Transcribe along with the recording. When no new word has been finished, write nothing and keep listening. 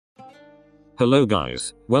Hello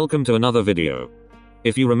guys, welcome to another video.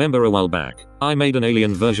 If you remember a while back, I made an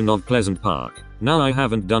alien version of Pleasant Park. Now I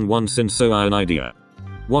haven't done one since, so I had an idea.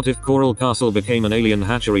 What if Coral Castle became an alien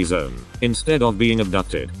hatchery zone, instead of being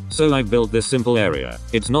abducted? So I built this simple area.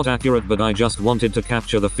 It's not accurate, but I just wanted to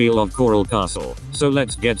capture the feel of Coral Castle. So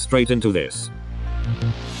let's get straight into this.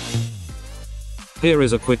 Here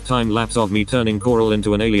is a quick time lapse of me turning Coral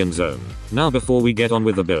into an alien zone. Now before we get on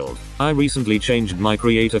with the build, I recently changed my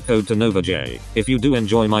creator code to NovaJ. If you do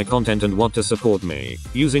enjoy my content and want to support me,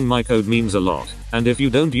 using my code means a lot. And if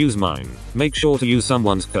you don't use mine, make sure to use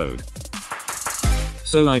someone's code.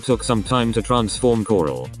 So I took some time to transform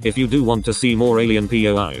Coral. If you do want to see more alien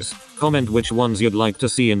POIs, comment which ones you'd like to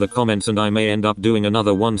see in the comments and I may end up doing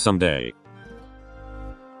another one someday.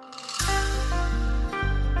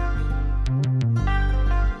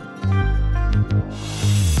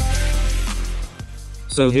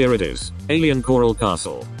 So here it is, Alien Coral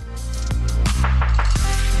Castle.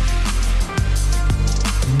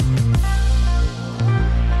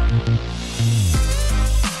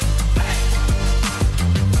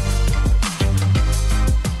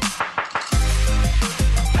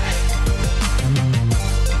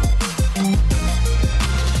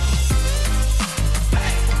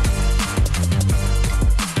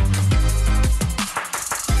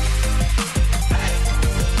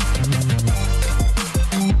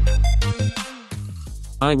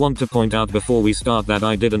 I want to point out before we start that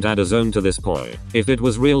I didn't add a zone to this POI. If it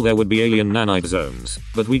was real there would be alien nanite zones,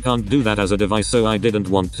 but we can't do that as a device, so I didn't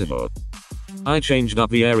want to. I changed up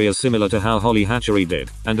the areas similar to how Holly Hatchery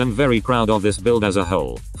did, and I'm very proud of this build as a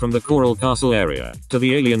whole, from the Coral Castle area, to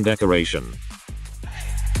the alien decoration.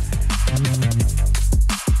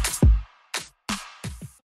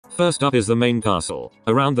 First up is the main castle.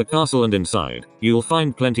 Around the castle and inside, you'll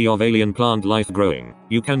find plenty of alien plant life growing.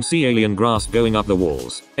 You can see alien grass going up the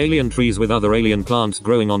walls, alien trees with other alien plants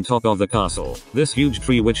growing on top of the castle, this huge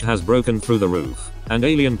tree which has broken through the roof, and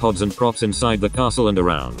alien pods and props inside the castle and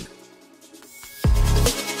around.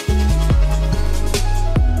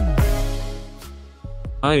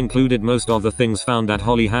 I included most of the things found at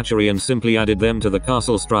Holly Hatchery and simply added them to the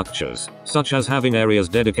castle structures, such as having areas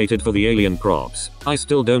dedicated for the alien props. I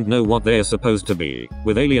still don't know what they are supposed to be,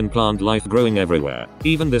 with alien plant life growing everywhere.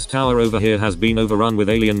 Even this tower over here has been overrun with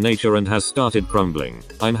alien nature and has started crumbling.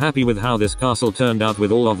 I'm happy with how this castle turned out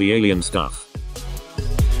with all of the alien stuff.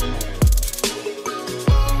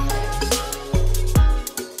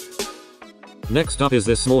 Next up is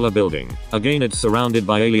this smaller building. Again, it's surrounded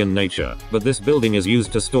by alien nature, but this building is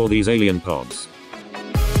used to store these alien pods.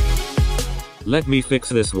 Let me fix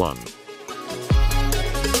this one.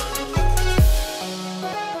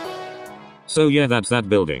 So yeah, that's that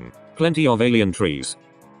building. Plenty of alien trees.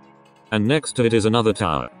 And next to it is another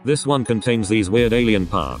tower. This one contains these weird alien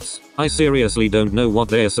parts. I seriously don't know what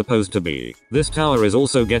they are supposed to be. This tower is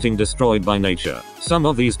also getting destroyed by nature. Some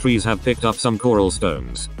of these trees have picked up some coral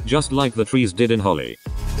stones, just like the trees did in Holly.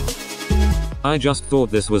 I just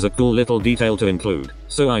thought this was a cool little detail to include,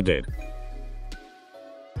 so I did.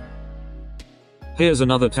 Here's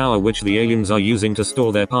another tower which the aliens are using to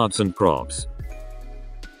store their parts and props.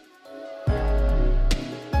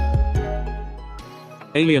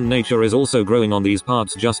 Alien nature is also growing on these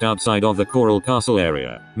parts just outside of the Coral Castle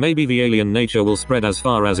area. Maybe the alien nature will spread as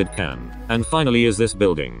far as it can. And finally is this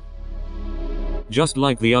building. Just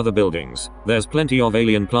like the other buildings, there's plenty of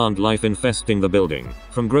alien plant life infesting the building,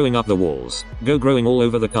 from growing up the walls, growing all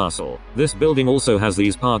over the castle. This building also has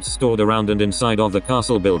these parts stored around and inside of the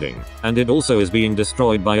castle building, and it also is being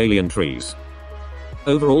destroyed by alien trees.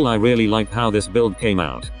 Overall, I really like how this build came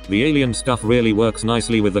out. The alien stuff really works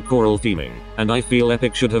nicely with the coral theming, and I feel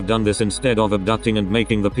Epic should have done this instead of abducting and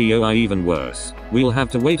making the POI even worse. We'll have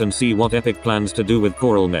to wait and see what Epic plans to do with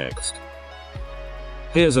Coral next.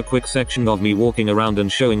 Here's a quick section of me walking around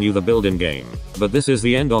and showing you the build in game. But this is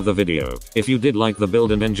the end of the video. If you did like the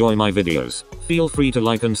build and enjoy my videos, feel free to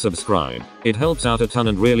like and subscribe. It helps out a ton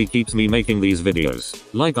and really keeps me making these videos.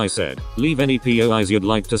 Like I said, leave any POIs you'd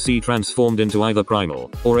like to see transformed into either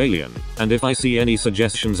primal or alien. And if I see any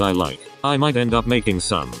suggestions I like, I might end up making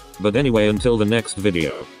some. But anyway, until the next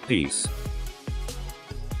video, peace.